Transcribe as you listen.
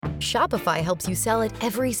Shopify helps you sell at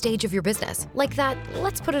every stage of your business. Like that,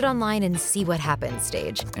 let's put it online and see what happens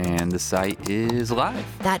stage. And the site is live.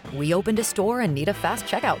 That we opened a store and need a fast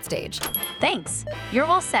checkout stage. Thanks. You're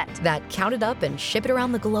all set. That count it up and ship it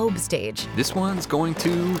around the globe stage. This one's going to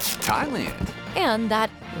Thailand. And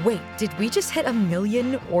that, wait, did we just hit 1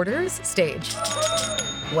 million orders stage?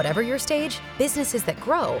 Whatever your stage, businesses that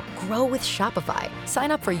grow with Shopify.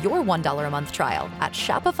 Sign up for your $1 a month trial at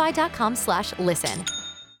shopify.com/listen.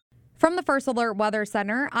 From the First Alert Weather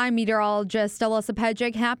Center, I'm meteorologist Alyssa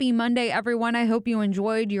Pedjick. Happy Monday, everyone. I hope you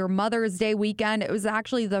enjoyed your Mother's Day weekend. It was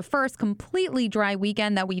actually the first completely dry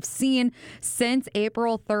weekend that we've seen since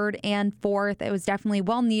April 3rd and 4th. It was definitely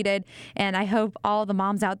well needed, and I hope all the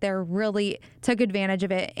moms out there really took advantage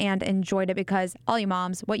of it and enjoyed it, because all you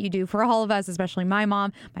moms, what you do for all of us, especially my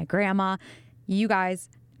mom, my grandma, you guys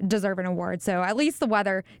deserve an award. So at least the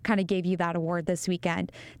weather kind of gave you that award this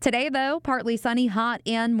weekend. Today, though, partly sunny, hot,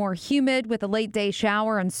 and more humid with a late day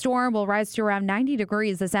shower and storm. Will rise to around 90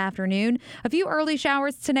 degrees this afternoon. A few early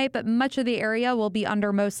showers tonight, but much of the area will be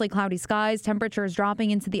under mostly cloudy skies. Temperatures dropping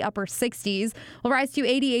into the upper 60s. Will rise to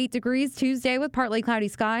 88 degrees Tuesday with partly cloudy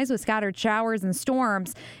skies with scattered showers and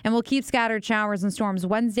storms. And we'll keep scattered showers and storms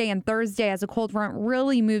Wednesday and Thursday as a cold front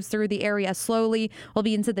really moves through the area slowly. We'll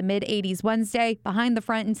be into the mid 80s Wednesday, behind the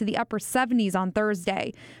front into the upper 70s on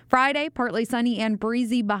Thursday. Friday, partly sunny and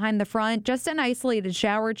breezy behind the front. Just an isolated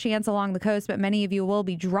shower chance along the coast, but many of you will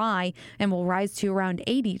be dry and will rise to around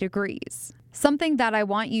 80 degrees. Something that I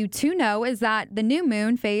want you to know is that the new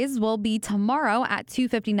moon phase will be tomorrow at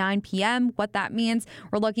 2:59 p.m. What that means,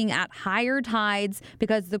 we're looking at higher tides,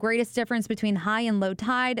 because the greatest difference between high and low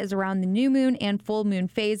tide is around the new moon and full moon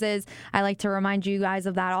phases. I like to remind you guys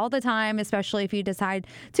of that all the time, especially if you decide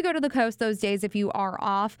to go to the coast those days if you are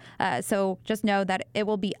off. So just know that it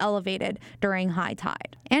will be elevated during high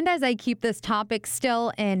tide. And as I keep this topic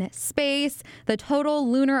still in space, the total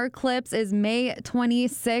lunar eclipse is May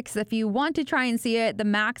 26th. If you want to try and see it, the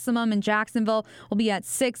maximum in Jacksonville will be at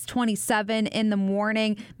 6:27 in the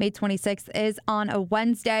morning. May 26th is on a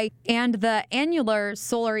Wednesday, and the annular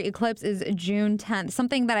solar eclipse is June 10th.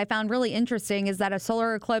 Something that I found really interesting is that a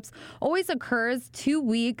solar eclipse always occurs 2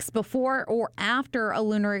 weeks before or after a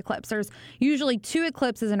lunar eclipse. There's usually 2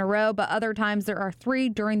 eclipses in a row, but other times there are 3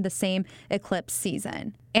 during the same eclipse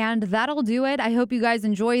season. And that'll do it. I hope you guys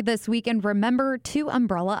enjoyed this weekend. Remember to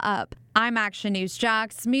umbrella up. I'm Action News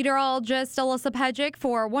Jax meteorologist Alyssa Pedjick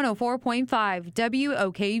for 104.5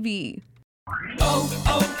 WOKV.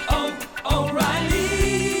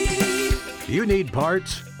 O'Reilly. You need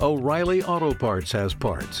parts? O'Reilly Auto Parts has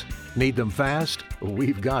parts. Need them fast?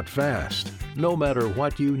 We've got fast. No matter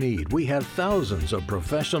what you need, we have thousands of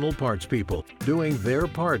professional parts people doing their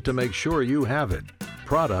part to make sure you have it.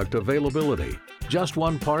 Product availability. Just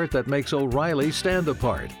one part that makes O'Reilly stand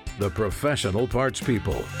apart. The professional parts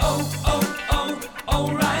people.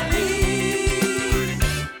 O'Reilly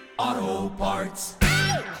Auto Parts.